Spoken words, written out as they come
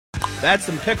That's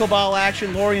some pickleball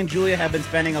action. Lori and Julia have been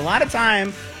spending a lot of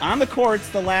time on the courts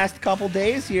the last couple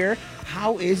days here.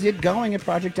 How is it going at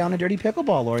Project Down and Dirty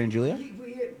Pickleball, Lori and Julia?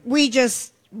 We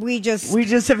just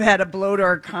have had a blow to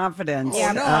our confidence.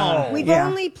 Yeah, no. We've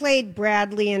only played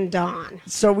Bradley and Dawn.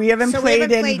 So we haven't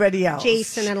played anybody else.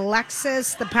 Jason and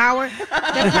Alexis, the power.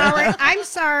 I'm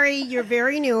sorry, you're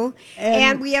very new.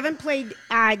 And we haven't played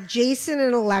Jason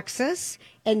and Alexis,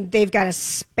 and they've got a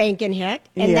spanking hit.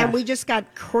 And then we just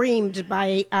got creamed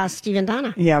by Steve and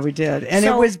Donna. Yeah, we did. And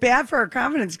it was bad for our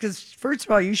confidence because, first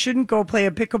of all, you shouldn't go play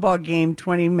a pickleball game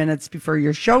 20 minutes before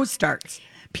your show starts.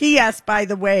 P.S. By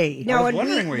the way,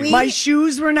 my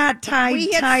shoes were not tied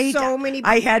tight. So many.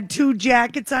 I had 2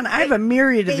 jackets on. I have a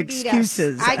myriad of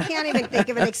excuses. I can't even think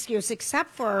of an excuse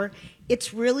except for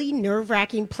it's really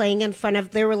nerve-wracking playing in front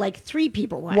of. There were like 3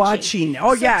 people watching.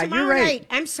 Oh, so yeah, you're right. Night,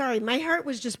 I'm sorry, my heart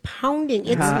was just pounding.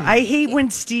 I hate when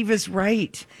Steve is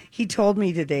right. He told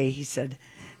me today. He said,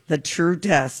 "The true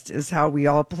test is how we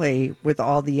all play with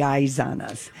all the eyes on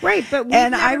us." Right, but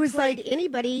I was like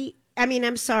anybody. I mean,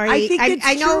 I'm sorry. I think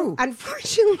I know. True.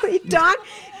 Unfortunately, Dawn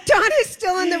is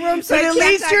still in the room, so but at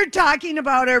least you're talking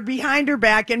about her behind her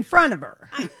back, in front of her.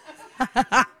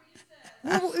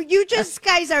 Well, you just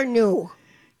guys are new.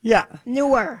 Yeah,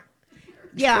 newer.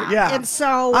 Yeah. And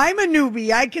so I'm a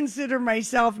newbie. I consider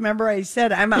myself. Remember, I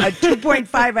said I'm a 2.5.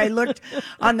 I looked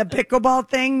on the pickleball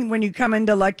thing when you come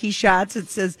into Lucky Shots. It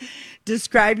says,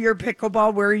 "Describe your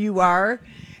pickleball where you are."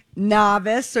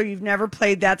 Novice, so you've never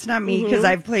played. That's not me because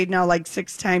I've played now like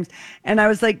 6 times. And I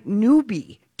was like,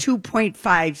 newbie,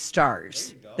 2.5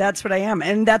 stars. That's what I am.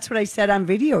 And that's what I said on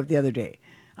video the other day.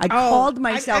 I called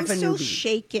myself a newbie. I'm still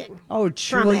shaking. Oh,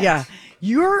 Julia,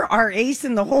 you're our ace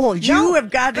in the hole. You have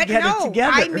got to get it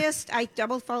together. I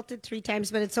double faulted 3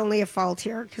 times, but it's only a fault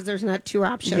here because there's not 2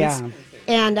 options. Yeah.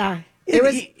 And it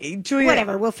was, Julia,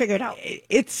 whatever, we'll figure it out.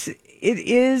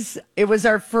 It was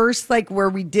our first, like, where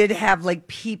we did have, like,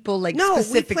 people, like,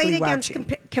 specifically we played watching.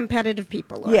 against competitive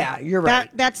people. Laura. Yeah, you're right.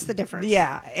 That's the difference.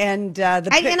 Yeah, and and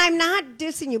I'm not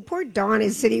dissing you. Poor Dawn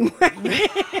is sitting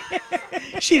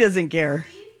she doesn't care.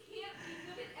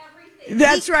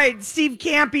 That's right. Steve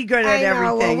can't be good at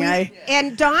everything.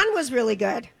 And Dawn was really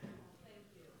good.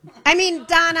 I mean,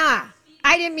 Donna.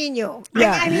 I didn't mean you.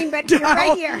 Yeah. I mean, but you're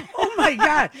right here. Oh, my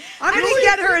God. I'm going to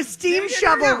get her a steam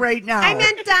shovel right now. I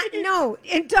meant Don. No,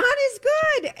 and Don is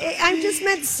good. I just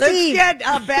meant Steve. Let's get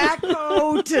a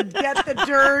backhoe to get the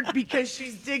dirt because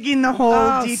she's digging the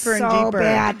hole deeper and deeper. So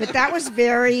bad. But that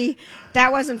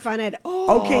wasn't fun at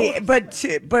all. Okay,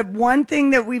 but one thing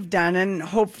that we've done, and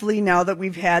hopefully now that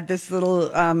we've had this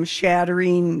little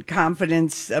shattering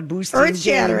confidence boosting, earth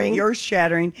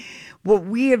shattering. What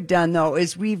we have done, though,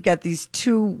 is we've got these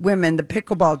 2 women, the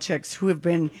pickleball chicks, who have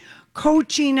been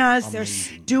coaching us. They're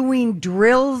doing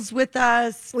drills with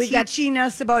us, teaching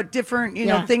us about different,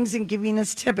 things and giving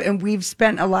us tips. And we've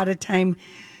spent a lot of time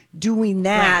doing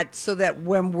that so that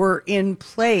when we're in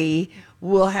play,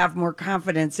 we'll have more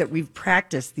confidence that we've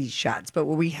practiced these shots. But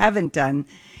what we haven't done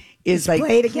is like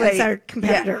played against our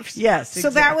competitors. Yes. So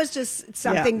that was just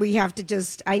something we have to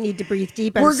I need to breathe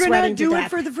deep. We're going to do it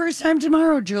for the first time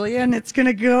tomorrow, Julia, and it's going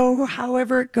to go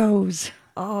however it goes.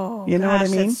 Oh, you know what I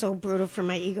mean? That's so brutal for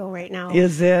my ego right now.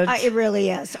 Is it? It really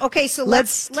is. Okay, so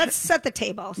let's set the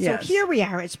table. Yes. So here we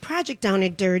are. It's Project Down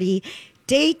and Dirty,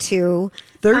 day 2.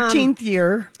 13th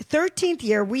year. 13th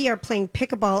year. We are playing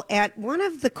pickleball at one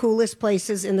of the coolest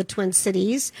places in the Twin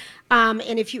Cities. And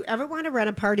if you ever want to rent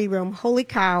a party room, holy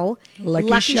cow,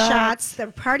 Lucky Shots. The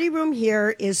party room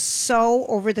here is so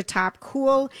over the top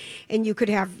cool. And you could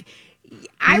have...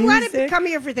 I want to come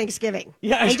here for Thanksgiving.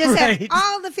 Yeah, and just have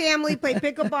all the family play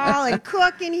pickleball and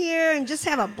cook in here and just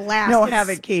have a blast. Have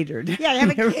it catered. Yeah, have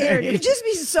it catered. It'd just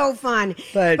be so fun.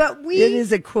 But it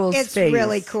is a cool space. It's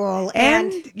really cool.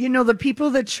 And the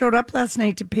people that showed up last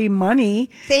night to pay money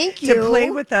to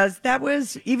play with us, that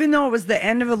was, even though it was the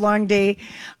end of a long day,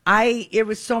 it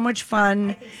was so much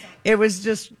fun. It was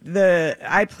just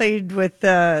I played with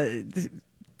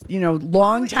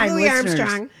long-time listeners.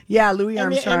 Armstrong. Yeah, Louis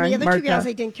Armstrong. And the other 2 gals,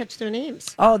 I didn't catch their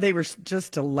names. Oh, they were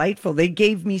just delightful. They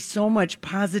gave me so much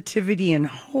positivity and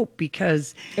hope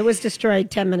because... It was destroyed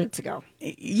 10 minutes ago.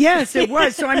 Yes, it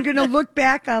was. So I'm going to look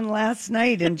back on last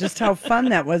night and just how fun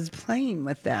that was playing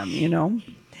with them,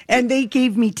 And they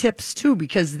gave me tips, too,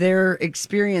 because they're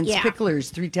experienced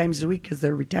picklers 3 times a week because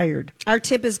they're retired. Our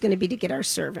tip is going to be to get our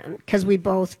serve in because we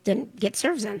both didn't get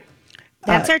serves in.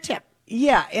 That's our tip.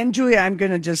 Yeah, and Julia, I'm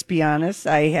going to just be honest.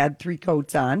 I had 3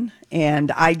 coats on, and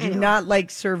I do not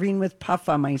like serving with puff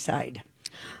on my side.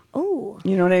 Oh,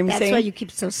 You know what I'm that's saying? why you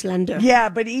keep so slender. Yeah,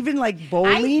 but even like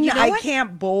bowling, you know I what?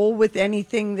 can't bowl with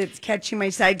anything that's catching my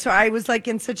side. So I was like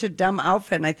in such a dumb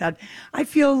outfit, and I thought, I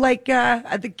feel like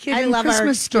the kid I in love our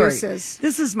Christmas Story. excuses.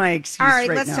 This is my excuse All right,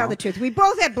 right let's now. tell the truth. We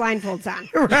both had blindfolds on.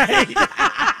 Right.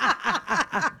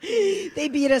 They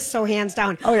beat us so hands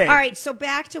down. Okay. All right, so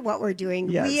back to what we're doing.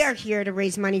 Yes. We are here to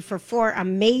raise money for 4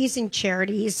 amazing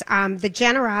charities. The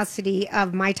generosity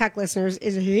of My Talk listeners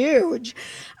is huge.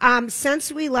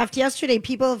 Since we left yesterday,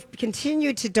 people have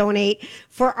continued to donate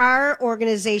for our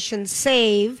organization,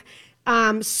 SAVE,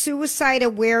 Suicide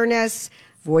Awareness,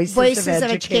 Voices of of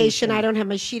Education. Education. I don't have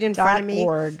my sheet in front of me.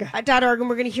 .org. .org, and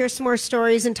we're going to hear some more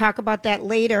stories and talk about that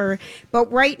later.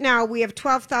 But right now, we have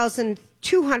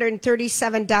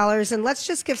 $12,237, and let's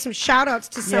just give some shout-outs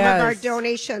to some of our Yes.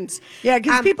 donations. Yeah,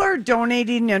 because people are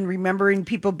donating and remembering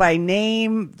people by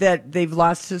name that they've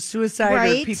lost to suicide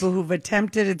Right. or people who've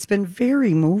attempted. It's been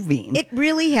very moving. It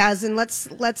really has, and let's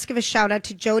give a shout out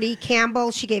to Jody Campbell.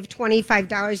 She gave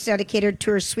 $25 dedicated to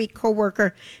her sweet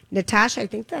coworker Natasha. I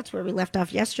think that's where we left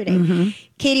off yesterday.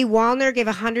 Katie Wallner gave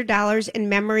 $100 in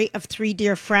memory of 3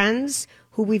 dear friends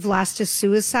who we've lost to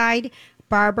suicide.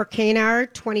 Barbara Kanar,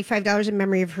 $25 in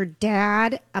memory of her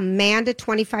dad. Amanda,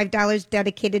 $25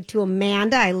 dedicated to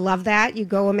Amanda. I love that. You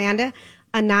go, Amanda.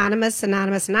 Anonymous.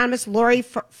 Lori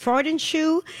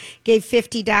Freudenschue gave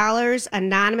 $50.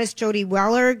 Anonymous Jody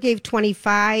Weller gave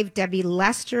 $25. Debbie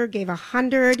Lester gave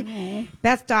 $100.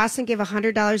 Beth Dawson gave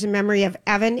 $100 in memory of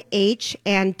Evan H.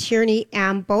 and Tierney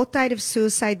M. Both died of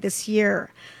suicide this year.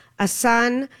 A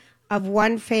son of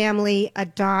one family, a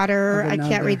daughter. I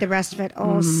can't read the rest of it.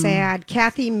 Oh, sad.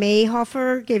 Kathy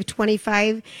Mayhofer gave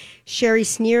 $25. Sherry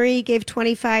Sneary gave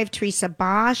 $25. Teresa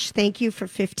Bosch, thank you for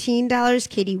 $15.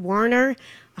 Katie Warner,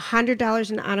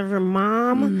 $100 in honor of her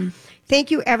mom. Thank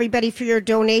you, everybody, for your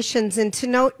donations. And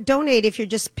to donate, if you're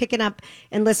just picking up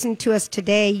and listening to us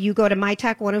today, you go to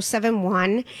MyTalk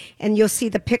 1071, and you'll see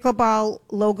the pickleball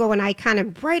logo and icon,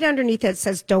 and right underneath it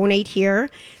says Donate Here.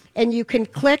 And you can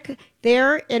click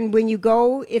there, and when you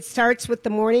go, it starts with the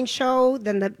morning show,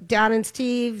 then the Don and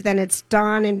Steve, then it's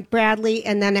Don and Bradley,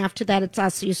 and then after that, it's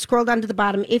us. So you scroll down to the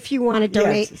bottom if you want to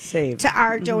donate to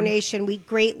our donation. We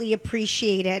greatly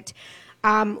appreciate it.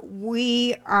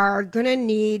 We are going to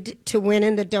need to win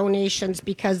in the donations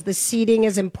because the seating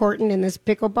is important in this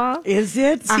pickleball. Is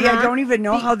it? See, I don't even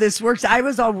know how this works. I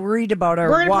was all worried about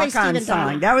our walk-on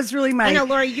song. That was really my... I know,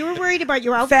 Lori, you were worried about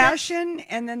your outfit. Fashion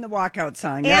and then the walkout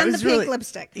song. That And was the pink really,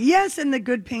 lipstick. Yes, and the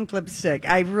good pink lipstick.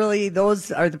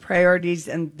 Those are the priorities.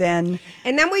 And then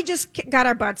we just got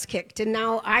our butts kicked, and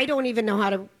now I don't even know how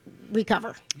to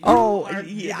recover.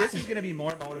 yeah. This is going to be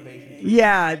more motivation.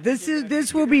 Yeah,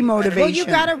 this will be motivation. Well, you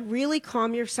got to really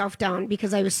calm yourself down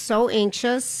because I was so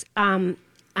anxious. I'm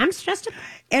stressed out.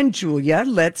 And Julia,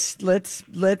 let's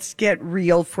get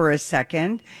real for a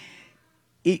second.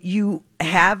 You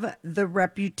have the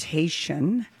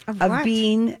reputation of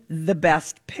being the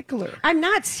best pickler. I'm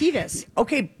not, Stevens.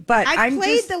 Okay, but I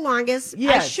played the longest.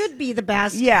 Yes. I should be the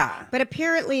best. Yeah. But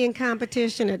apparently in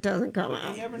competition, it doesn't come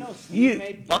out. You never know. Steve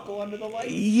may buckle under the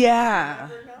lights. Yeah,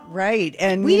 right.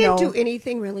 And We didn't do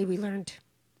anything really. We learned.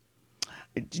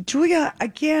 Julia,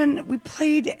 again, we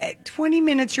played 20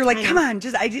 minutes. You're like, come on,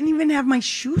 I didn't even have my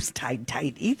shoes tied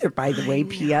tight either, by the way,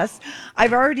 P.S.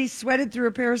 I've already sweated through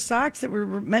a pair of socks that were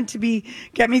meant to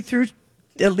get me through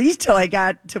at least till I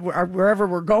got to wherever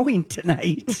we're going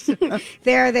tonight.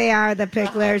 There they are, the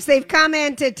picklers. They've come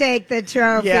in to take the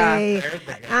trophy.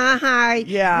 Yeah.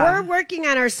 Yeah. We're working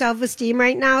on our self-esteem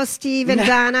right now, Steve and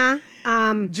Donna.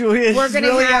 Julia's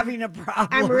really having a problem.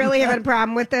 I'm really having a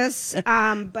problem with this.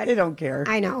 But they don't care.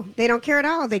 I know. They don't care at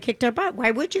all. They kicked our butt.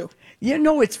 Why would you? You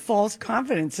know, it's false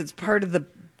confidence. It's part of the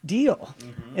deal.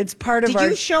 It's part of Did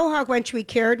you show how much we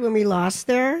cared when we lost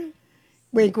there?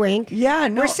 Wink, wink. Yeah,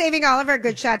 no. We're saving all of our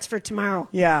good shots for tomorrow.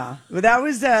 Yeah, well, that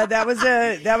was a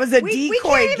decoy we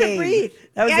can't even game. breathe.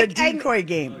 That was a decoy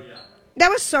game. That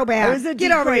was so bad. That was a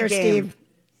Get over decoy here, game.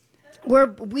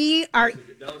 Steve. We are.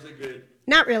 That was a good.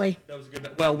 Not really. That was a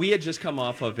good. Well, we had just come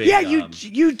off of a. Yeah, you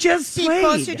just Steve, played.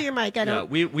 closer to your mic. I Yeah, don't.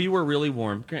 we were really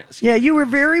warm. Yeah, you were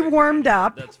very warmed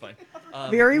up. That's fine.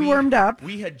 Warmed up.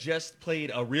 We had just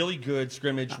played a really good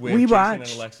scrimmage with We Jason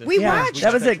watched. and Alexis. We watched.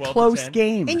 That was a spent 12 to close 10.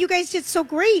 game. And you guys did so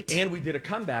great. And we did a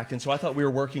comeback, and so I thought we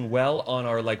were working well on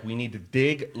our we need to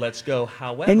dig. Let's go.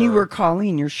 However, And you were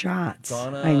calling your shots.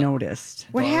 Donna- I noticed.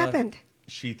 What Donna, happened?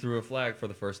 She threw a flag for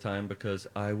the first time because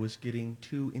I was getting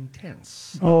too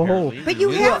intense. Oh. apparently. But you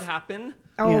we knew have- what happened.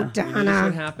 Oh, Yeah. We knew this would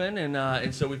Donna. happen,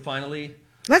 and so we finally.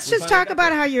 Let's we just finally talk got about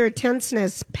there. how your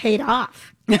intenseness paid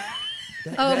off.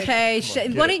 Okay, Come on,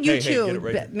 get why it. don't you Hey, two get it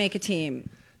right. make a team?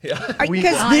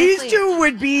 Because these two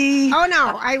would be. Oh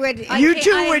no, I would. You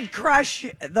two would crush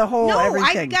the whole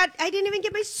everything. I didn't even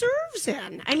get my serves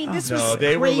in. I mean, this was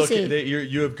they crazy. were looking.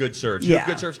 You have good serves. You have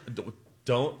good serves.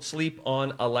 Don't sleep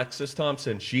on Alexis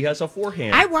Thompson. She has a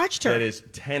forehand. I watched her. That is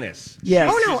tennis.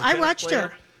 Yes. Oh no, I watched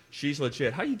her. She's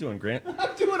legit. How you doing, Grant?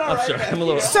 I'm doing all right. Sorry, I'm a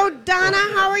little. So Donna,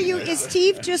 how are you? Is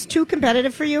Steve just too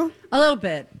competitive for you? A little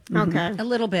bit. Okay. A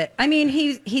little bit. I mean,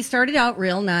 he started out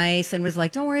real nice and was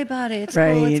like, "Don't worry about it. It's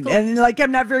Right. cool. It's cool." And like,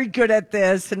 I'm not very good at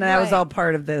this. And that was Right. all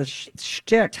part of the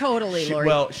shtick. Totally,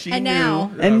 Lori. She and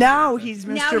knew. Now he's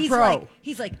Mr. now he's Pro.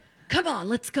 like, come on,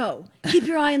 let's go. Keep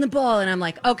your eye on the ball. And I'm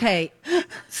like, okay,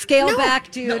 scale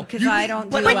back, dude, because I don't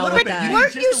do well with that.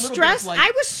 Weren't you Just a little bit stressed? like-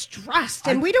 I was stressed,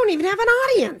 and we don't even have an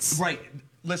audience. Right.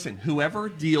 Listen, whoever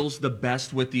deals the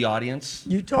best with the audience,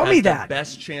 You told has me the that.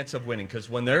 best chance of winning. Because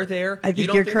when they're there, I think you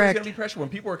don't you're think correct. there's going to be pressure. When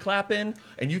people are clapping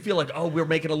and you feel like, oh, we're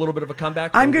making a little bit of a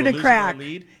comeback. I'm or going we're to losing our crack.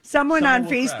 lead, Someone on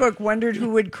will Facebook crack. wondered who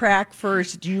would crack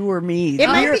first, you or me. It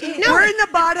might be- no, we're in the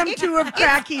bottom two of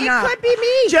cracking it up. could be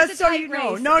me. Just It's a so tight you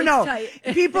know. race. No, It's no. tight.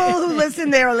 People who listen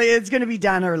there, it's going to be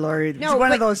Donna or Lori. No,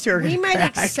 one of but those two are we gonna might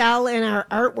crack. excel in our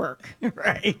artwork.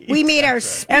 Right. We made our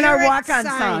and our spirit walk-on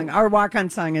sign. song. Our walk-on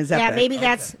song is epic. Yeah, maybe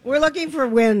that's. We're looking for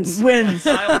wins. Wins.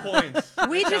 Style points.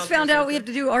 We just found out we have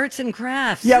to do arts and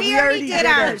crafts. Yeah, We already did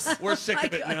ours. We're sick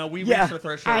of it now. We Yeah. reached the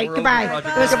threshold. All right, We're goodbye. over It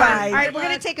Project was Down. fun. Goodbye. All right, we're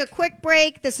going to take a quick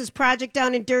break. This is Project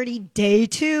Down and Dirty Day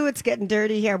 2. It's getting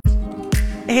dirty here.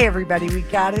 Hey, everybody, we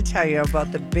got to tell you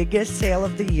about the biggest sale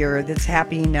of the year that's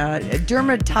happening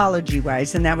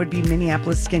dermatology-wise, and that would be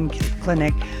Minneapolis Skin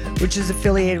Clinic, which is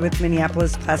affiliated with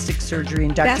Minneapolis Plastic Surgery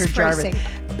and Dr. Best Jarvis. pricing.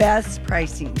 Best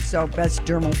pricing. So best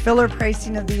dermal filler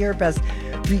pricing of the year, best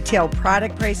retail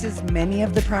product prices. Many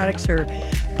of the products are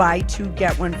buy two,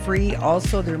 get one free.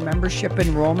 Also, their membership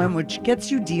enrollment, which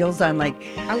gets you deals on like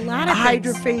A lot of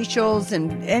things. hydrofacials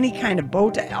and any kind of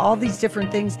Botox, all these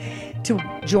different things. To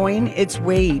join, it's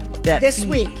waived This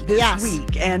week, yes.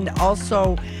 and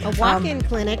also A walk-in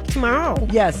clinic tomorrow.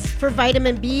 Yes, For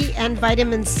vitamin B and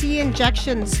vitamin C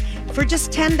injections for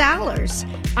just $10.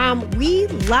 We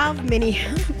love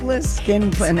Minneapolis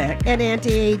Skin Clinic. and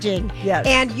anti-aging. Yes.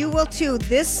 And you will too.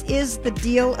 This is the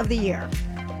deal of the year.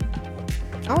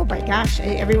 Oh my gosh,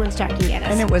 everyone's talking at us.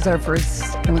 And it was our first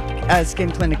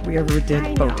skin clinic we ever did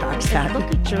I know. Botox And at. look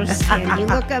at your skin. You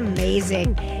look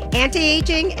amazing.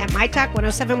 Anti-aging at My Talk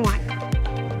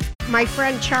 1071. My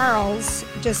friend Charles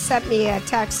just sent me a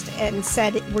text and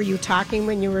said, "Were you talking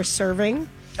when you were serving?"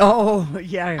 Oh,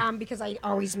 yeah. Because I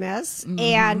always miss. Mm-hmm.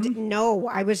 And no,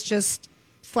 I was just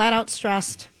flat out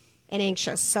stressed and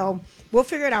anxious. So we'll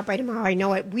figure it out by tomorrow. I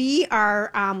know it. We are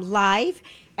live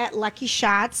at Lucky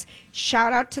Shots.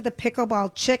 Shout out to the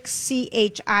Pickleball Chicks,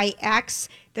 CHIX.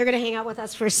 They're going to hang out with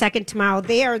us for a second tomorrow.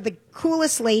 They are the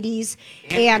coolest ladies.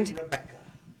 And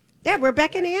yeah,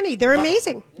 Rebecca and Annie. They're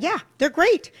amazing. Yeah, they're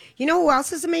great. You know who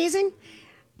else is amazing?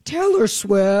 Taylor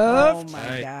Swift. Oh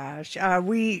my gosh!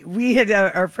 We had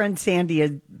our friend Sandy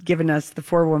had given us the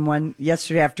 411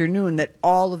 yesterday afternoon that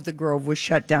all of the Grove was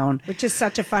shut down, Which is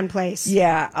such a fun place.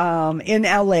 Yeah, in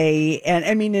LA, and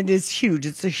I mean it is huge.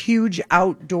 It's a huge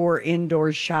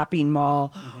indoor shopping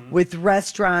mall with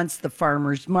restaurants. The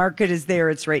Farmers Market is there.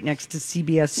 It's right next to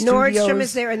CBS Studios. Nordstrom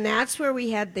is there, and that's where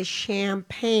we had the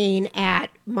champagne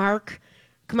at Mark.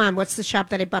 Come on, what's the shop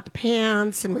that I bought the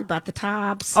pants and we bought the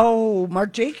tops? Oh,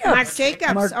 Marc Jacobs. Marc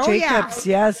Jacobs. Marc Oh, yeah. Jacobs,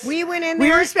 yes. We went in We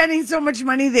there. were spending so much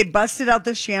money, they busted out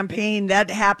the champagne. That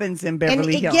happens in and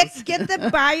Beverly it Hills. get the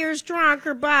buyers drunk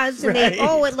or buzzed, and Right.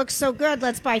 it looks so good.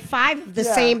 Let's buy 5 of the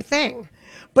Yeah. same thing.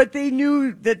 But they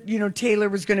knew that, Taylor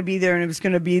was going to be there and it was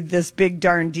going to be this big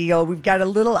darn deal. We've got a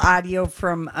little audio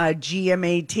from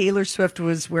GMA. Taylor Swift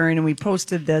was wearing, and we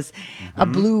posted this, a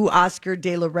blue Oscar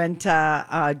de la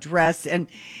Renta dress. And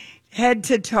head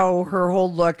to toe, her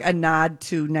whole look, a nod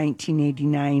to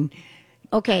 1989.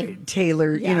 Okay.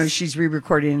 Taylor, Yes. she's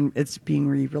re-recording. It's being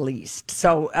re-released.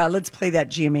 So let's play that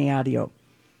GMA audio.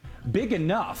 Big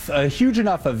enough, a huge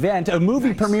enough event, a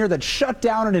movie premiere that shut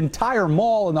down an entire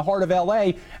mall in the heart of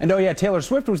L.A. And oh yeah, Taylor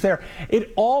Swift was there.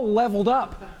 It all leveled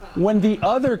up when the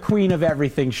other queen of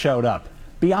everything showed up,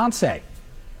 Beyonce.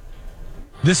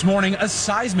 This morning, a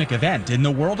seismic event in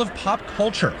the world of pop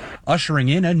culture, ushering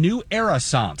in a new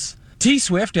renaissance.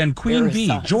 T-Swift and Queen Bee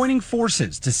Renaissance. joining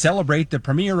forces to celebrate the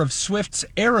premiere of Swift's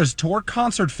Eras Tour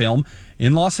concert film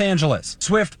in Los Angeles.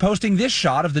 Swift posting this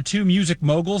shot of the two music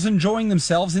moguls enjoying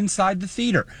themselves inside the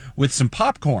theater with some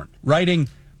popcorn, writing,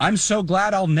 I'm so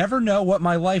glad I'll never know what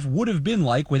my life would have been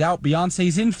like without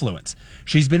Beyonce's influence.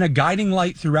 She's been a guiding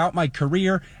light throughout my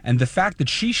career, and the fact that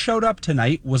she showed up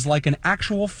tonight was like an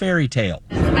actual fairy tale.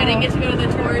 I didn't get to go to the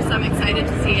tour, so I'm excited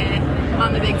to see it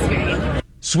on the big screen.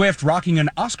 Swift rocking an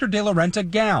Oscar de la Renta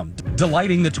gown,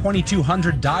 delighting the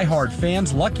 2,200 diehard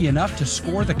fans lucky enough to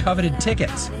score the coveted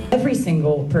tickets. Every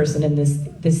single person in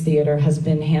this theater has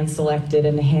been hand-selected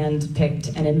and hand-picked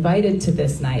and invited to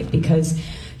this night because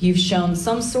you've shown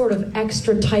some sort of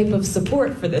extra type of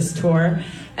support for this tour,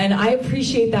 and I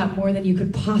appreciate that more than you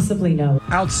could possibly know.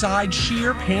 Outside,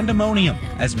 sheer pandemonium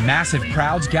as massive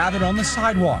crowds gathered on the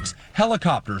sidewalks.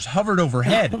 Helicopters hovered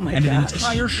overhead, and an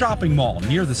entire shopping mall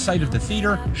near the site of the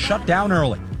theater shut down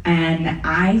early. And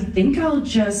I think I'll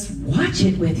just watch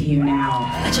it with you now.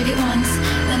 I check it once,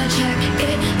 then I check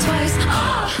it twice.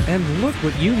 Oh! And look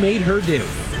what you made her do.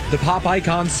 The pop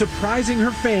icon surprising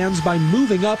her fans by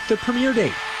moving up the premiere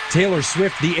date. Taylor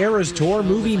Swift The Eras Tour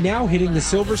movie now hitting the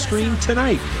silver screen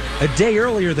tonight, a day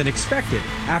earlier than expected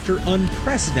after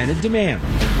unprecedented demand.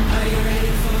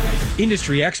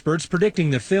 Industry experts predicting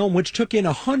the film, which took in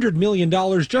 $100 million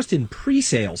just in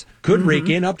pre-sales, could rake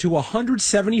in up to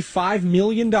 $175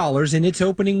 million in its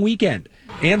opening weekend.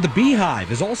 And the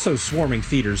Beehive is also swarming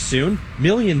theaters soon.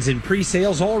 Millions in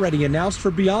pre-sales already announced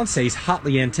for Beyonce's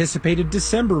hotly anticipated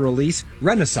December release,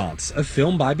 Renaissance, a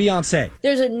film by Beyonce.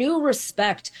 There's a new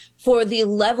respect for the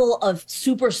level of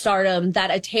superstardom that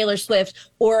a Taylor Swift,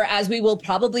 or as we will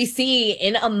probably see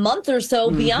in a month or so,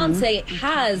 Beyonce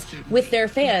has with their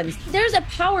fans. There's a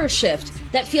power shift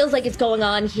that feels like it's going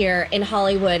on here in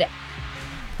Hollywood.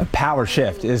 A power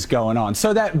shift is going on.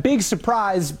 So that big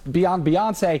surprise beyond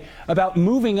Beyonce about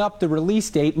moving up the release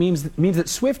date means that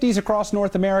Swifties across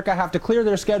North America have to clear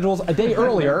their schedules a day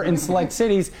earlier in select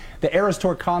cities. The Eras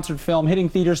Tour concert film hitting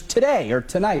theaters today or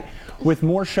tonight with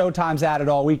more showtimes added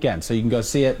all weekend. So you can go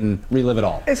see it and relive it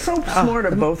all. It's so smart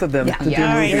of both of them to do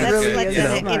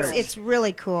movies. It's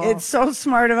really cool. It's so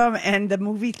smart of them, and the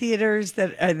movie theaters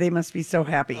that they must be so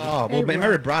happy. Oh, well,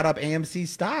 remember it brought up AMC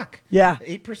stock. Yeah.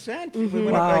 8%.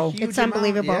 Wow. It's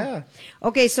unbelievable. Yeah.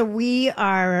 Okay, so we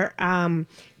are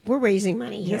we're raising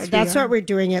money here. That's what we're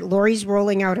doing. Lori's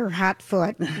rolling out her hot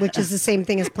foot, which is the same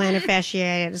thing as plantar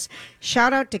fasciitis.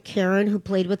 Shout out to Karen, who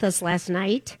played with us last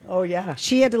night. Oh, yeah.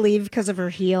 She had to leave because of her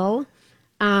heel.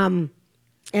 And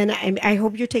I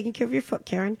hope you're taking care of your foot,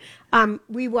 Karen.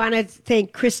 We want to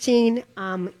thank Christine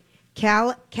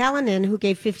Callanan, who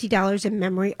gave $50 in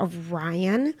memory of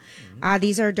Ryan.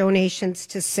 These are donations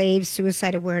to Save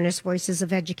Suicide Awareness Voices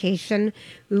of Education.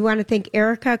 We want to thank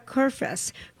Erica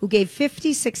Kerfus, who gave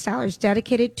 $56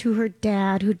 dedicated to her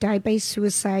dad, who died by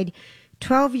suicide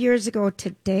 12 years ago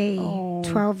today.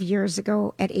 12 years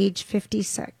ago at age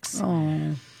 56.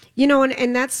 You know,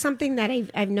 and that's something that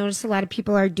I've noticed a lot of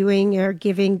people are doing, are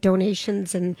giving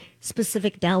donations and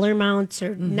specific dollar amounts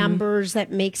or numbers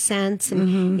that make sense.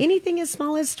 And anything as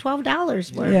small as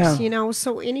 $12 works, you know.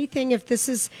 So anything,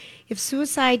 if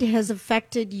suicide has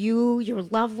affected you, your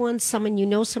loved ones, someone you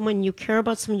know, someone you care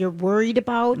about, someone you're worried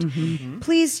about,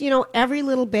 please, you know, every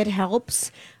little bit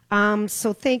helps.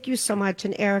 So thank you so much.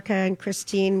 And Erica and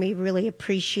Christine, we really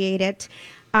appreciate it.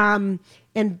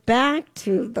 And back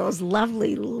to those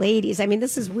lovely ladies. I mean,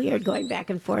 this is weird going back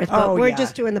and forth, but we're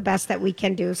just doing the best that we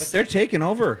can do. But they're taking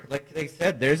over. Like they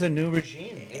said, there's a new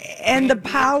regime. And the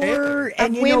power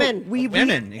and women.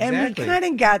 Women, exactly. And we kind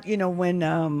of got, you know, when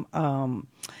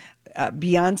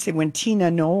Beyonce, when Tina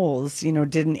Knowles, you know,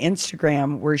 did an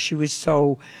Instagram where she was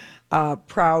so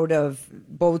proud of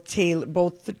both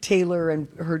Taylor and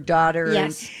her daughter.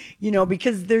 Yes. And, you know,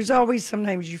 because there's always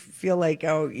sometimes you feel like,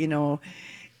 oh, you know,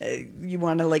 you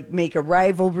want to like make a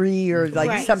rivalry or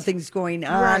like something's going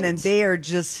on, and they are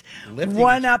just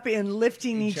one up and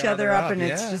lifting each other up, and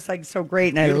it's just like so great.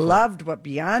 And I loved what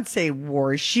Beyonce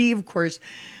wore. She, of course,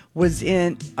 was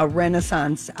in a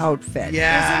Renaissance outfit.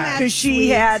 Yeah. Because she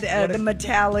had the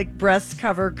metallic breast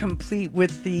cover complete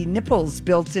with the nipples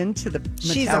built into the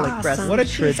metallic breast. What a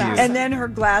tribute. And then her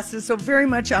glasses, so very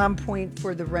much on point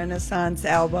for the Renaissance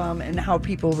album and how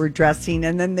people were dressing.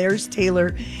 And then there's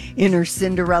Taylor in her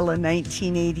Cinderella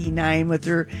 1989 with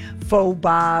her faux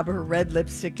bob, her red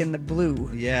lipstick, and the blue.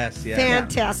 Yes, yes.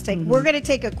 Fantastic. We're going to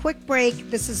take a quick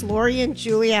break. This is Lori and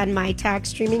Julia on My Talk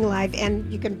streaming live, and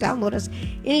you can download us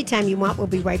anytime you want. We'll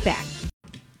be right back.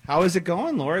 How is it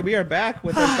going, Lori? We are back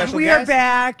with our special We guest. are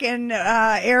back, and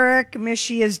Eric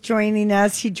Mishi is joining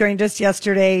us. He joined us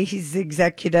yesterday. He's the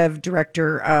executive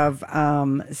director of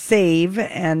SAVE,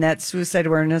 and that's Suicide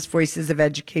Awareness Voices of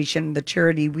Education, the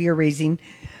charity we are raising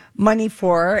money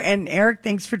for. And Eric,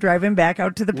 thanks for driving back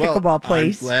out to the pickleball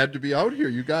place. I'm glad to be out here.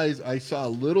 You guys, I saw a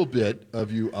little bit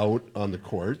of you out on the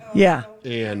court. Yeah.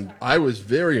 And I was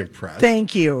very impressed.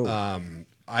 Thank you.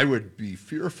 I would be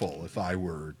fearful if I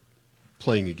were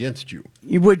playing against you.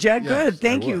 Would you? Yes, Good.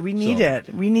 Thank you. would. We need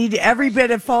it. We need every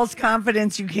bit of false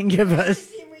confidence you can give us.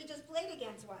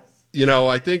 You know,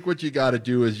 I think what you got to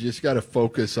do is you just got to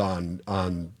focus on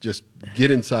just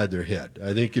get inside their head.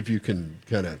 I think if you can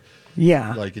kind of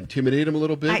like intimidate them a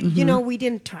little bit. You know, we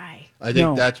didn't try. I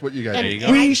think that's what you got to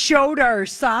do. We showed our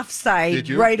soft side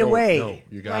right away. No,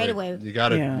 you got right away. You got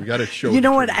to show. You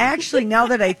know what? Actually, now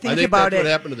that I think about that's it,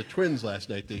 what happened to the Twins last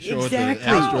night. They showed the Exactly.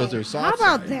 Astros their soft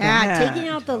How about side. that? Yeah. Taking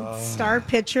out the star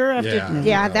pitcher after,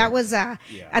 Yeah. that was a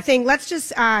thing. Let's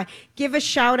just give a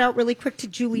shout out really quick to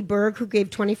Julie Berg, who gave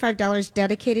 $25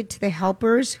 dedicated to the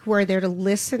helpers who are there to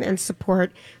listen and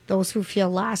support those who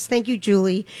feel lost. Thank you,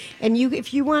 Julie. And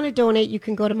if you want to donate, you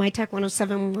can go to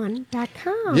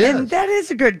mytalk1071.com. Yes. and that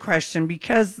is a good question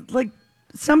because, like,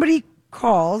 somebody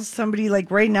calls somebody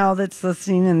like right now that's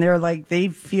listening, and they're like they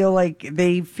feel like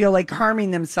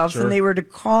harming themselves, Sure. and they were to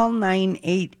call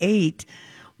 988.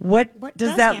 What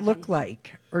does that happen? look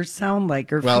like, or sound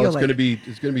like, or Well, feel it's like? going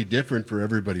to be different for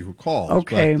everybody who calls.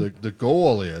 Okay. But the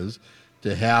goal is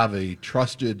to have a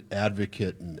trusted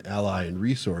advocate and ally and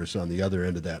resource on the other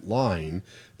end of that line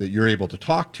that you're able to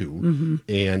talk to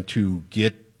and to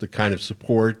get the kind of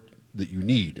support that you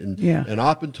need. And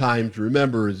oftentimes,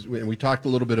 remember, and we talked a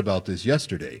little bit about this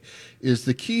yesterday, is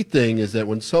the key thing is that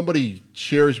when somebody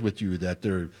shares with you that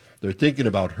they're thinking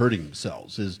about hurting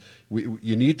themselves,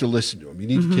 you need to listen to them. You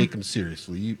need to take them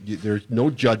seriously. There's no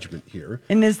judgment here.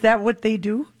 And is that what they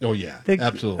do? Oh yeah, They-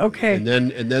 absolutely. okay. And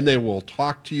then they will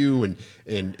talk to you and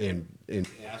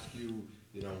ask you,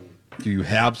 do you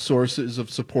have sources of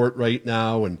support right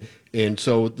now? And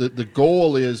so the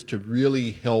goal is to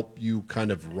really help you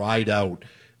kind of ride out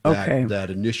that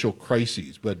initial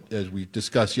crises. But as we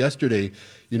discussed yesterday,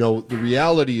 the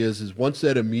reality is once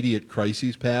that immediate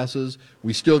crisis passes,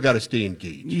 we still got to stay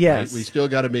engaged. Yes. Right? We still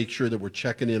got to make sure that we're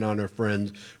checking in on our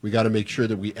friends. We got to make sure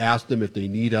that we ask them if they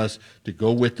need us to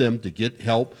go with them to get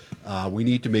help. We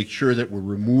need to make sure that we're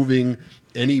removing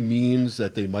any means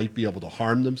that they might be able to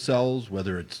harm themselves,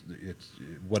 whether it's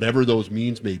whatever those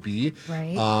means may be.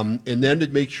 Right. And then to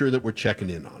make sure that we're checking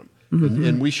in on them.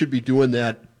 And we should be doing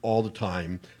that all the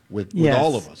time with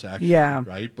all of us, actually. Yeah.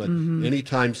 Right? But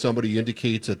anytime somebody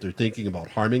indicates that they're thinking about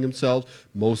harming themselves,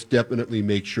 most definitely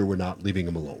make sure we're not leaving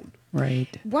them alone. Right.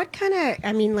 What kind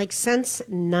of, since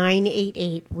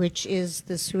 988, which is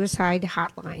the suicide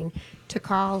hotline, to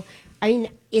call,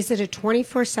 is it a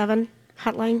 24/7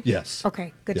 hotline? Yes.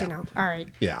 Okay, good to know. All right.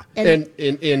 Yeah. And-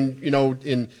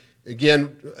 And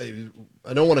again,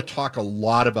 I don't want to talk a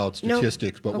lot about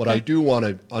statistics, but what I do want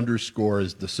to underscore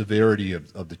is the severity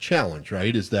of the challenge,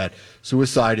 right? Is that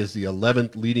suicide is the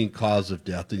 11th leading cause of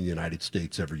death in the United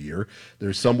States every year.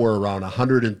 There's somewhere around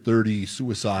 130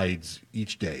 suicides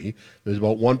each day. There's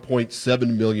about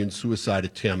 1.7 million suicide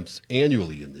attempts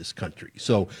annually in this country.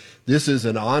 So this is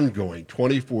an ongoing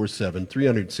 24/7,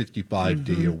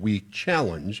 365-day-a-week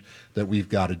challenge that we've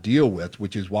got to deal with,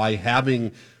 which is why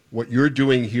having what you're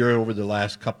doing here over the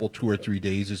last 2 or 3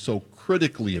 days is so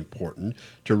critically important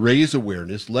to raise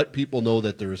awareness, let people know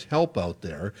that there is help out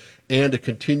there, and to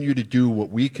continue to do what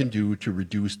we can do to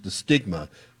reduce the stigma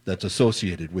that's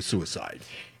associated with suicide.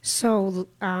 So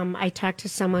I talked to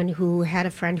someone who had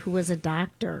a friend who was a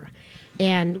doctor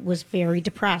and was very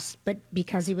depressed. But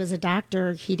because he was a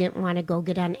doctor, he didn't want to go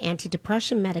get on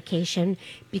antidepressant medication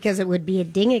because it would be a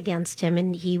ding against him,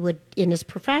 and he would, in his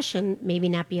profession, maybe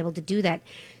not be able to do that.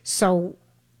 So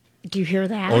do you hear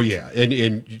that? Oh, yeah.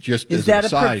 And just Is as that an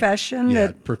aside, a profession?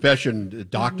 Yeah,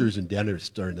 doctors and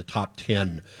dentists are in the top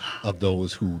 10 of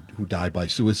those who die by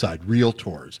suicide.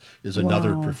 Realtors is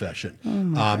another profession.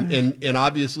 And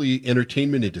obviously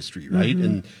entertainment industry, right?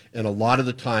 And a lot of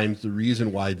the times the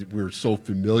reason why we're so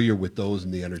familiar with those in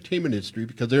the entertainment industry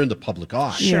because they're in the public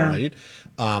eye, right?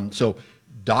 So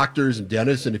doctors and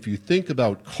dentists, and if you think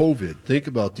about COVID, think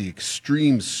about the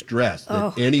extreme stress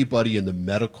that anybody in the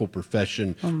medical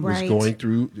profession was going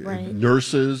through,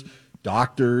 nurses,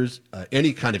 doctors,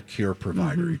 any kind of care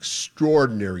provider,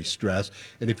 extraordinary stress.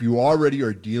 And if you already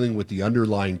are dealing with the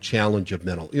underlying challenge of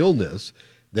mental illness,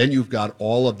 then you've got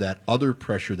all of that other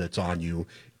pressure that's on you,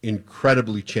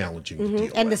 incredibly challenging to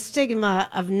deal And with. the stigma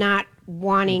of not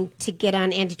wanting to get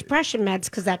on antidepressant meds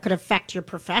because that could affect your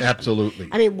profession. Absolutely.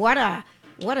 I mean, what a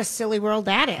What a silly world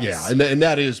that is. Yeah, and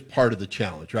that is part of the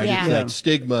challenge, right? Yeah. It's that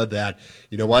stigma that,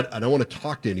 you know what, I don't want to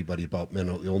talk to anybody about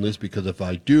mental illness because if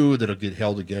I do, that'll get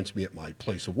held against me at my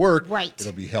place of work. Right.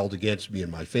 It'll be held against me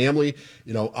and my family.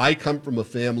 You know, I come from a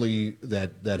family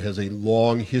that has a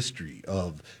long history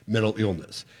of mental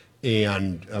illness.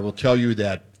 And I will tell you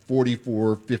that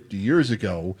 44, 50 years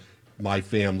ago, my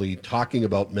family talking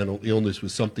about mental illness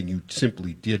was something you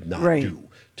simply did not do.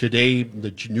 Today,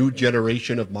 the new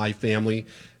generation of my family,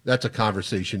 that's a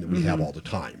conversation that we have all the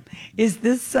time. Is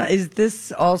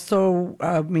this also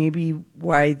maybe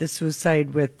why the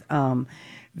suicide with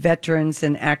veterans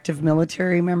and active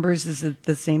military members? Is it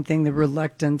the same thing, the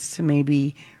reluctance to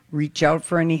maybe reach out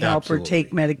for any help or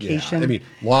take medication? Yeah. I mean,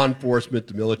 law enforcement,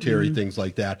 the military, things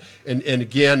like that. And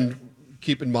again,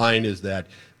 keep in mind is that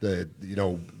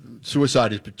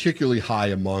suicide is particularly high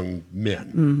among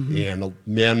men, and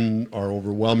men are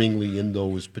overwhelmingly in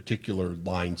those particular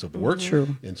lines of work.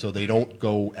 True. And so they don't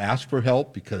go ask for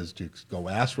help because to go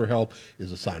ask for help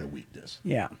is a sign of weakness.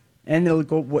 Yeah. And they'll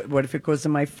go, what if it goes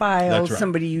in my file? That's right.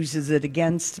 Somebody uses it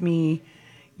against me,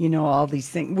 all these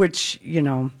things, which,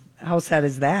 how sad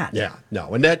is that? Yeah,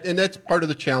 no, and that's part of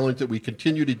the challenge that we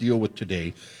continue to deal with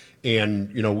today.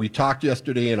 And we talked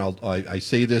yesterday, and I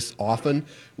say this often,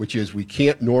 which is we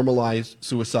can't normalize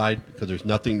suicide because there's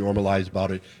nothing normalized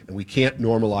about it, and we can't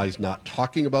normalize not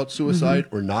talking about suicide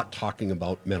or not talking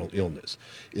about mental illness.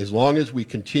 As long as we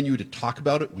continue to talk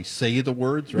about it, we say the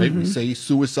words, right? We say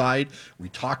suicide, we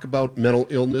talk about mental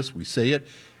illness, we say it.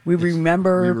 We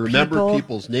remember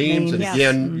people's names. And Yes.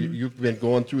 again, you've been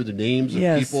going through the names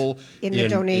of people. In the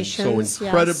donations, and so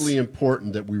incredibly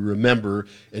important that we remember.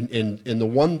 And the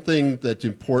one thing that's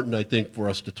important, I think, for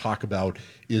us to talk about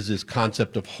is this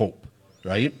concept of hope,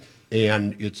 right?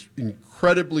 And it's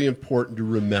incredibly important to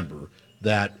remember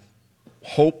that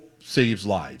hope saves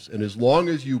lives. And as long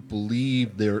as you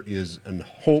believe there is an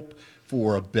hope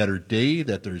for a better day,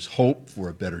 that there's hope for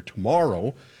a better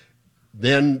tomorrow,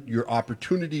 then your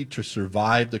opportunity to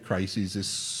survive the crises is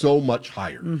so much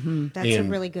higher. That's a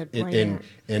really good point.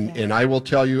 And I will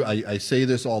tell you, I say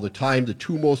this all the time, the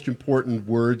two most important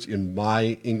words in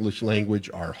my English language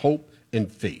are hope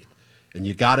and faith. And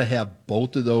you got to have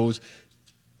both of those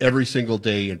every single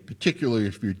day, and particularly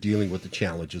if you're dealing with the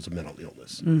challenges of mental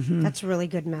illness. That's a really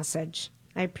good message.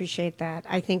 I appreciate that.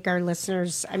 I think our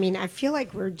listeners, I feel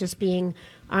like we're just being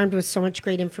armed with so much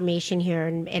great information here.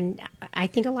 And I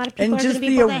think a lot of people and are just going to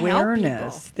be the able to help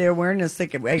awareness, people. the awareness.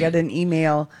 Like I got an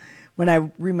email when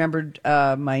I remembered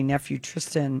my nephew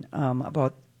Tristan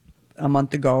about a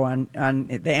month ago on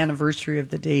the anniversary of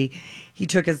the day he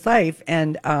took his life.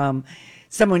 And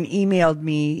someone emailed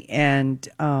me and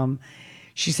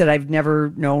she said, I've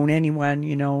never known anyone,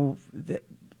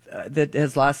 that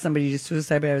has lost somebody to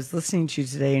suicide, but I was listening to you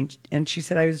today, and she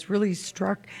said, I was really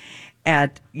struck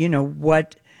at,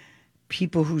 what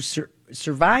people who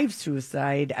survive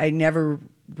suicide, I never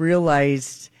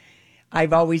realized,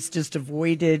 I've always just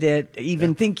avoided it,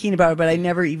 even thinking about it, but I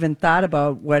never even thought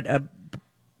about what a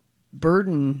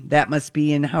burden that must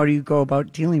be and how do you go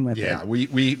about dealing with it. Yeah,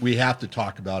 we have to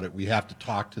talk about it. We have to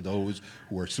talk to those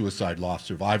who are suicide loss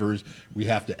survivors. We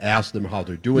have to ask them how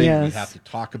they're doing. Yes. We have to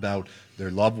talk about their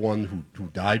loved one who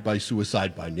died by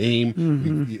suicide by name.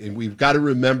 And we've got to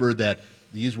remember that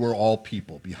these were all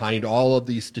people. Behind all of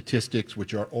these statistics,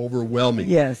 which are overwhelming,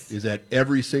 Yes. is that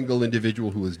every single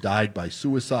individual who has died by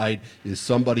suicide is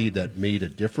somebody that made a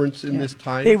difference in this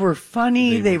time. They were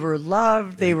funny, they were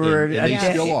loved, they were... And they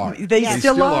still are. They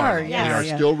still are. They are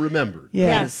still remembered.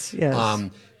 Yes.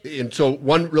 And so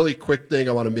one really quick thing,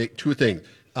 I want to make two things.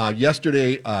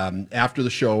 Yesterday, after the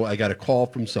show, I got a call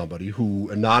from somebody who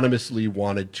anonymously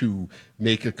wanted to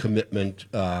make a commitment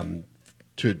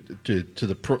to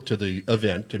the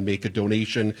event and make a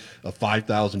donation of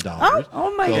 $5,000.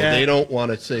 Oh my so God. They don't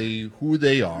want to say who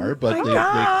they are, but they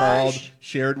called,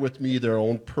 shared with me their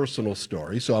own personal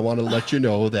story. So I want to let you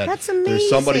know that That's there's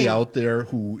somebody amazing. out there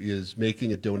who is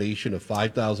making a donation of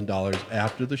 $5,000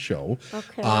 after the show.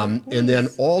 Okay. And then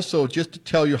also just to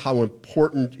tell you how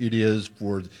important it is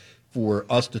for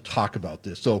us to talk about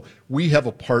this. So we have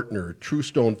a partner, True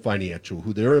Stone Financial,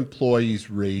 who their employees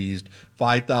raised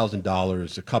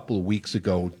 $5,000 a couple of weeks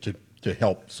ago to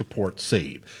help support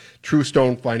SAVE. True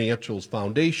Stone Financial's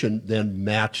foundation then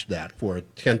matched that for a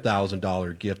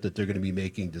 $10,000 gift that they're going to be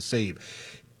making to SAVE.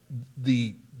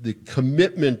 The the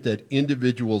commitment that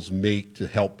individuals make to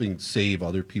helping save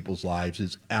other people's lives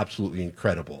is absolutely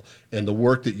incredible. And the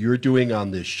work that you're doing on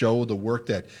this show, the work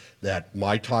that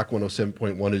My Talk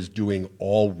 107.1 is doing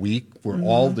all week for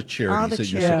all the charities that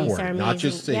you're supporting, not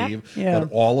just Save,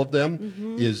 but all of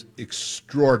them, is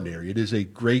extraordinary. It is a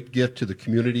great gift to the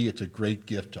community. It's a great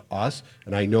gift to us.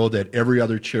 And I know that every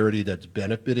other charity that's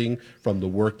benefiting from the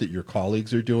work that your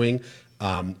colleagues are doing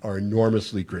are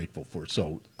enormously grateful for.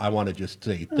 So I want to just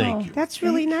say thank you. That's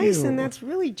really nice, and that's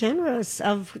really generous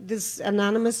of this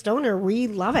anonymous donor. We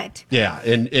love it. Yeah,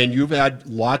 and you've had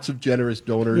lots of generous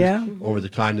donors over the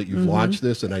time that you've launched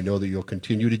this, and I know that you'll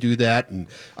continue to do that. And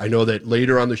I know that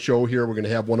later on the show here, we're going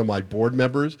to have one of my board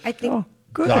members, I think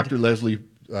Dr. Leslie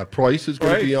Price is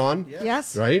going to be on.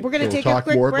 Yes. Right? We're going to So take we'll a talk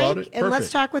quick more break, about it. and let's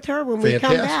Perfect. talk with her when we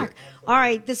come Fantastic. back. All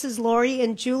right, this is Lori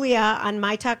and Julia on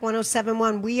My Talk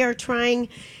 1071. We are trying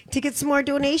to get some more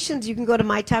donations. You can go to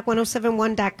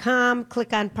mytalk1071.com,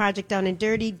 click on Project Down and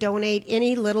Dirty, donate.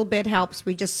 Any little bit helps.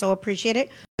 We just so appreciate it.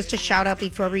 Just a shout out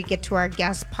before we get to our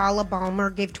guest. Paula Balmer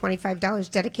gave $25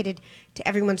 dedicated to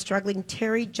everyone struggling.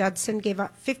 Terry Judson gave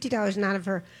out $50 and out of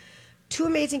her two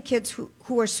amazing kids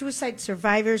who are suicide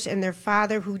survivors and their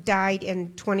father who died in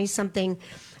 20-something.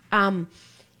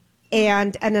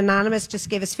 And an anonymous just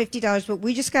gave us $50, but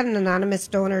we just got an anonymous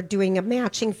donor doing a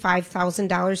matching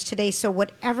 $5,000 today. So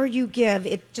whatever you give,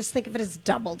 just think of it as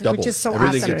doubled, which is so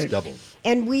Everything awesome. gets doubled.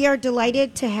 And we are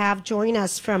delighted to have join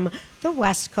us from the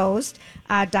West Coast,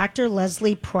 Dr.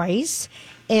 Leslie Price.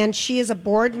 And she is a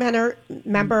board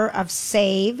member of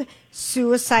SAVE,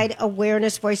 Suicide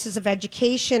Awareness Voices of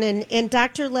Education. And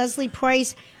Dr. Leslie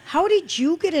Price, how did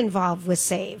you get involved with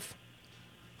SAVE?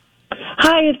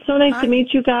 Hi, it's so nice to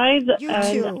meet you guys. You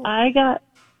too.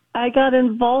 I got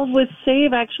involved with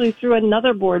SAVE actually through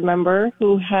another board member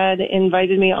who had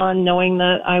invited me on, knowing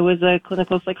that I was a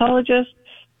clinical psychologist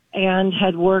and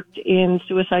had worked in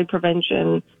suicide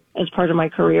prevention as part of my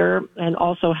career, and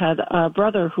also had a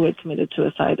brother who had committed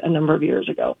suicide a number of years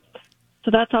ago.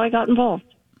 So that's how I got involved.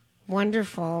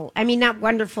 Wonderful. I mean, not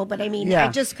wonderful, but I mean, I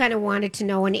just kind of wanted to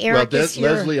know. And Eric is here.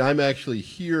 Leslie, I'm actually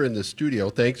here in the studio.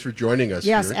 Thanks for joining us.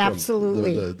 Yes, here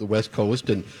absolutely. From the West Coast,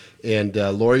 and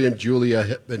Lori and Julia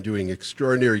have been doing an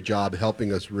extraordinary job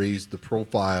helping us raise the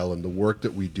profile and the work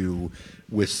that we do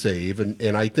with SAVE.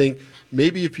 And I think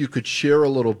maybe if you could share a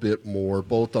little bit more,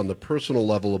 both on the personal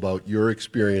level about your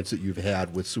experience that you've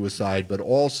had with suicide, but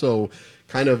also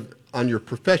kind of on your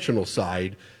professional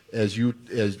side, as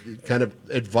kind of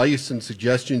advice and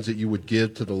suggestions that you would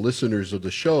give to the listeners of the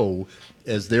show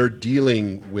as they're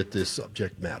dealing with this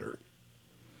subject matter.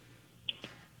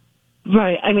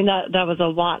 Right. I mean, that was a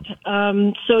lot.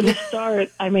 So to start,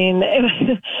 I mean,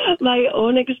 my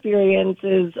own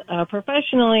experiences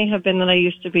professionally have been that I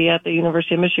used to be at the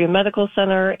University of Michigan Medical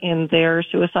Center in their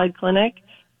suicide clinic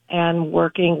and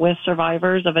working with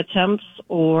survivors of attempts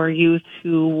or youth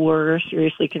who were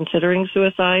seriously considering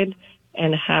suicide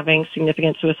and having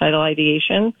significant suicidal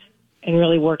ideation and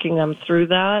really working them through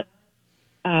that.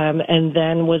 And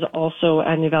then was also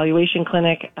at an evaluation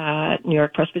clinic at New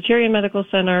York Presbyterian Medical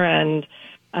Center. And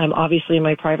obviously in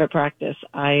my private practice,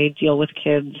 I deal with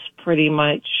kids pretty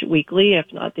much weekly, if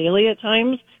not daily at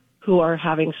times, who are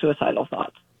having suicidal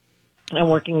thoughts and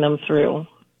working them through.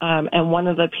 And one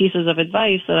of the pieces of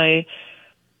advice that I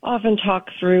often talk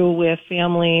through with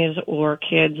families or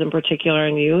kids in particular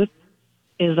and youth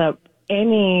is that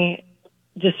any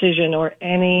decision or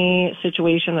any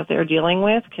situation that they're dealing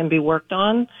with can be worked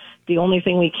on. The only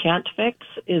thing we can't fix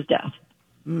is death.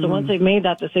 So once they've made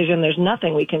that decision, there's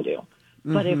nothing we can do.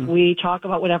 But if we talk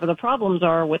about whatever the problems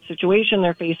are, what situation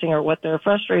they're facing or what they're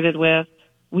frustrated with,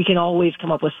 we can always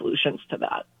come up with solutions to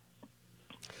that.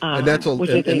 And that's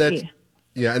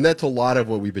a lot of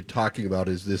what we've been talking about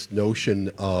is this notion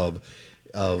of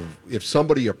if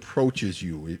somebody approaches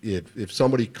you, if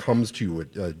somebody comes to you,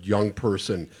 a young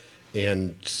person,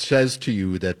 and says to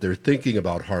you that they're thinking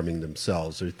about harming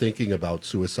themselves, they're thinking about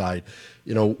suicide,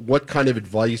 what kind of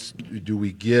advice do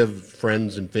we give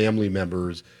friends and family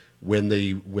members when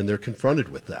they're confronted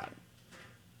with that?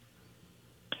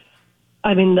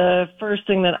 I mean, the first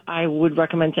thing that I would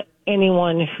recommend to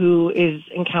anyone who is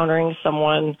encountering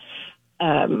someone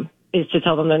is to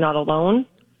tell them they're not alone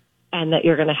and that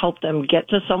you're going to help them get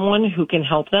to someone who can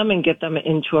help them and get them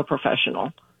into a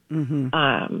professional.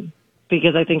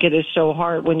 Because I think it is so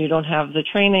hard when you don't have the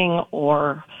training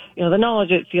or, the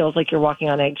knowledge. It feels like you're walking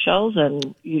on eggshells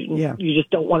and you just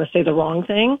don't want to say the wrong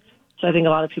thing. So I think a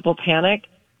lot of people panic.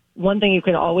 One thing you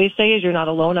can always say is you're not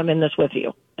alone. I'm in this with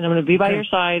you. And I'm going to be by your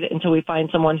side until we find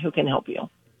someone who can help you.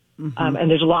 And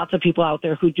there's lots of people out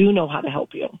there who do know how to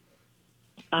help you.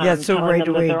 So telling right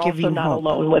them away, that they're giving also not hope.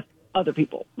 alone with other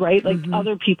people, right? Like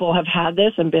other people have had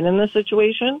this and been in this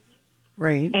situation,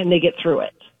 right? And they get through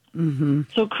it. Mm-hmm.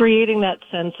 So creating that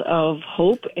sense of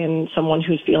hope in someone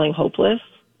who's feeling hopeless,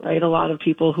 right? A lot of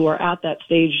people who are at that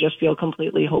stage just feel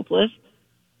completely hopeless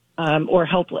or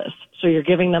helpless. So you're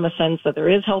giving them a sense that there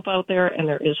is help out there and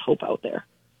there is hope out there.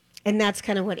 And that's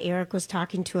kind of what Eric was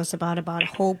talking to us about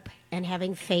hope and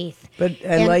having faith. But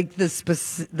I like the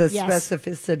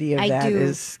specificity of that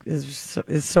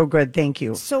is so good. Thank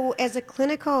you. So as a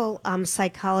clinical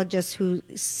psychologist who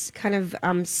kind of,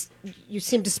 you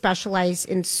seem to specialize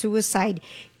in suicide,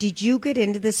 did you get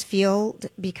into this field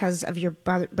because of your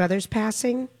brother's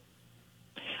passing?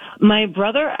 My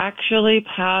brother actually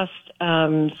passed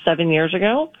 7 years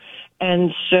ago.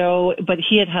 And so, but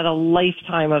he had a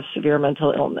lifetime of severe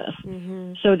mental illness.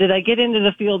 Mm-hmm. So did I get into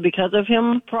the field because of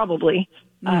him? Probably.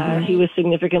 Mm-hmm. He was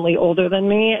significantly older than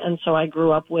me. And so I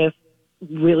grew up with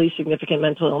really significant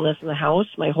mental illness in the house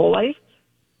my whole life,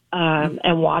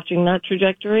 and watching that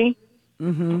trajectory.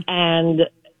 Mm-hmm. And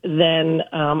then,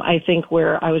 I think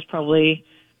where I was probably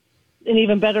an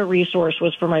even better resource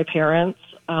was for my parents,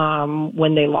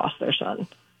 when they lost their son.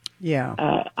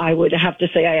 Yeah. I would have to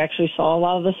say I actually saw a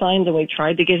lot of the signs, and we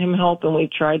tried to get him help, and we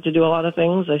tried to do a lot of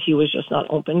things that he was just not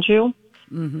open to,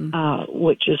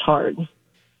 which is hard.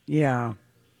 Yeah.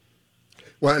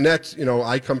 Well, and that's,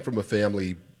 I come from a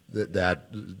family that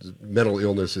mental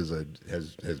illness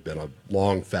has been a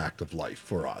long fact of life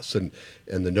for us, and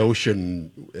the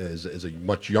notion as a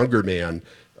much younger man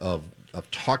of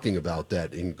talking about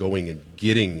that and going and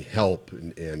getting help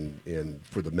and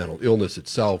for the mental illness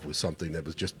itself was something that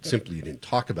was just simply you didn't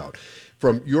talk about.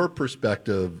 From your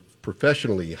perspective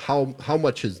professionally, how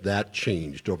much has that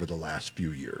changed over the last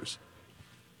few years?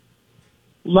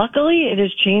 Luckily, it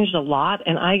has changed a lot,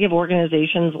 and I give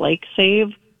organizations like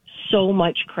SAVE so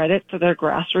much credit for their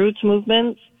grassroots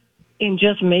movements in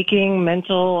just making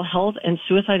mental health and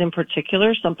suicide in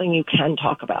particular something you can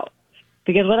talk about.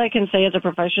 Because what I can say as a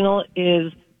professional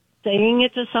is saying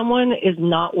it to someone is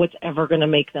not what's ever going to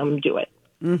make them do it.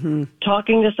 Mm-hmm.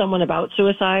 Talking to someone about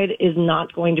suicide is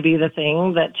not going to be the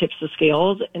thing that tips the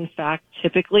scales. In fact,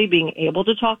 typically being able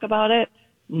to talk about it,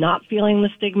 not feeling the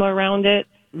stigma around it,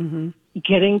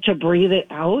 getting to breathe it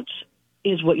out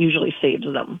is what usually saves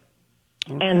them.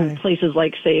 Okay. And places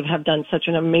like SAVE have done such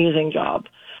an amazing job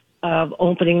of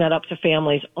opening that up to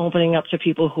families, opening up to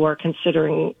people who are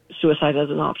considering suicide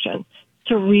as an option,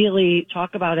 to really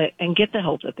talk about it and get the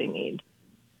help that they need.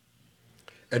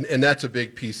 And that's a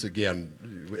big piece,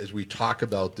 again, as we talk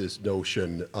about this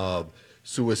notion of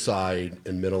suicide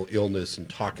and mental illness and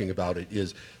talking about it,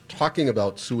 is talking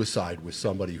about suicide with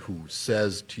somebody who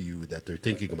says to you that they're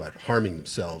thinking about harming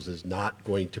themselves is not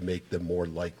going to make them more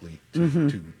likely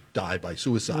to die by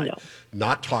suicide. No.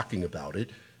 Not talking about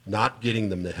it, not getting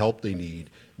them the help they need,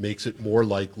 makes it more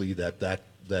likely that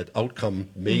outcome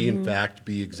may in fact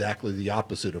be exactly the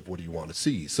opposite of what you want to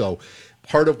see. So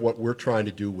part of what we're trying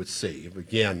to do with SAVE,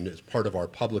 again, as part of our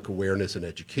public awareness and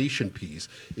education piece,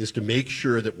 is to make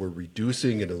sure that we're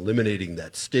reducing and eliminating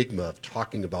that stigma of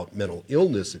talking about mental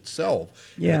illness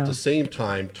itself, and at the same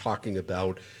time talking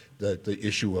about the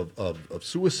issue of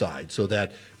suicide, so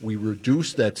that we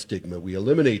reduce that stigma, we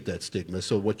eliminate that stigma.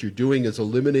 So what you're doing is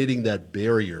eliminating that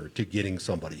barrier to getting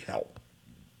somebody help.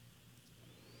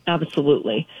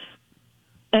 Absolutely.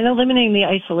 And eliminating the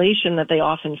isolation that they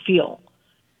often feel,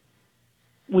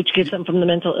 which gets them from the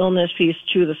mental illness piece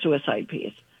to the suicide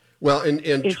piece. Well, and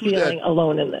is to feeling that,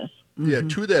 alone in this. Yeah,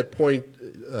 to that point,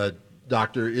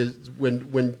 Doctor, is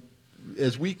when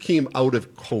as we came out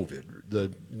of COVID,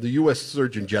 the U.S.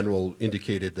 Surgeon General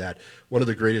indicated that one of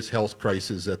the greatest health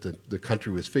crises that the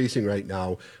country was facing right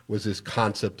now was this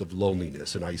concept of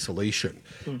loneliness and isolation.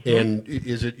 And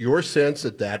is it your sense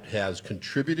that has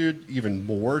contributed even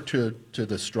more to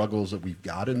the struggles that we've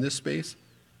got in this space?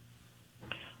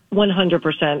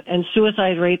 100%. And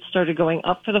suicide rates started going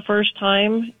up for the first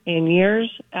time in years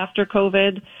after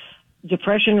COVID.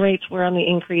 Depression rates were on the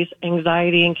increase.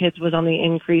 Anxiety in kids was on the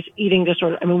increase. Eating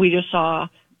disorder. I mean, we just saw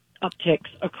upticks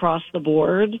across the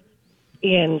board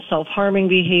in self-harming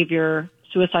behavior,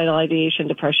 suicidal ideation,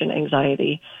 depression,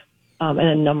 anxiety, and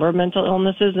a number of mental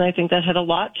illnesses. And I think that had a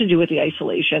lot to do with the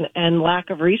isolation and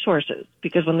lack of resources,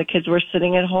 because when the kids were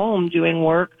sitting at home doing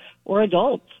work, or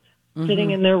adults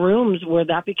sitting in their rooms where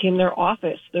that became their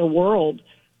office, their world,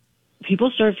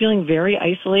 people started feeling very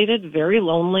isolated, very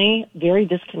lonely, very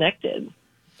disconnected.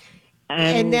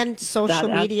 And then social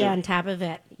media on top of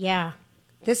it. Yeah.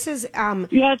 This is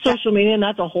social media, and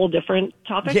that's a whole different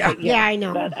topic. Yeah, I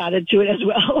know. That added to it as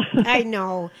well. I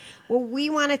know. Well, we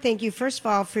want to thank you, first of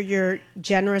all, for your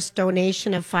generous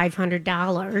donation of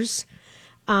 $500,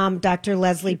 Dr.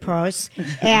 Leslie Pross,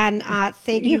 and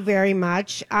thank you very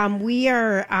much. We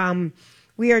are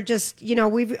just,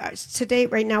 we've to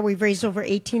date right now we've raised over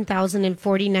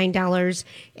 $18,049,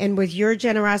 and with your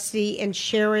generosity and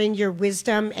sharing your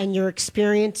wisdom and your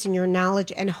experience and your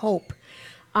knowledge and hope,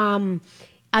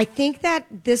 I think that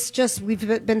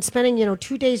we've been spending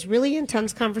 2 days really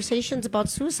intense conversations about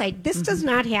suicide. This does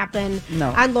not happen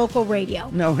on local radio.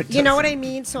 No, it you know what I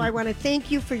mean. So I want to thank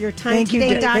you for your time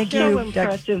today, Doctor. It's so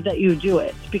impressive that you do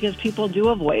it, because people do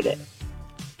avoid it.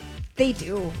 They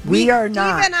do. We are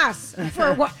not. Even us for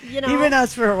a while. Even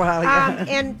us for a while. Yeah.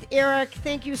 And Eric,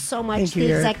 thank you so much. Thank you,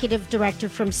 the Eric. executive director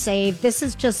from SAVE. This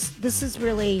is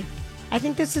really. I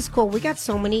think this is cool. We got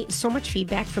so much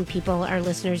feedback from people, our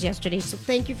listeners yesterday. So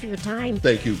thank you for your time.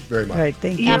 Thank you very much. All right,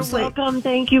 thank you. You're welcome.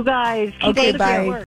 Thank you, guys. Okay, Keep up the bye. good work.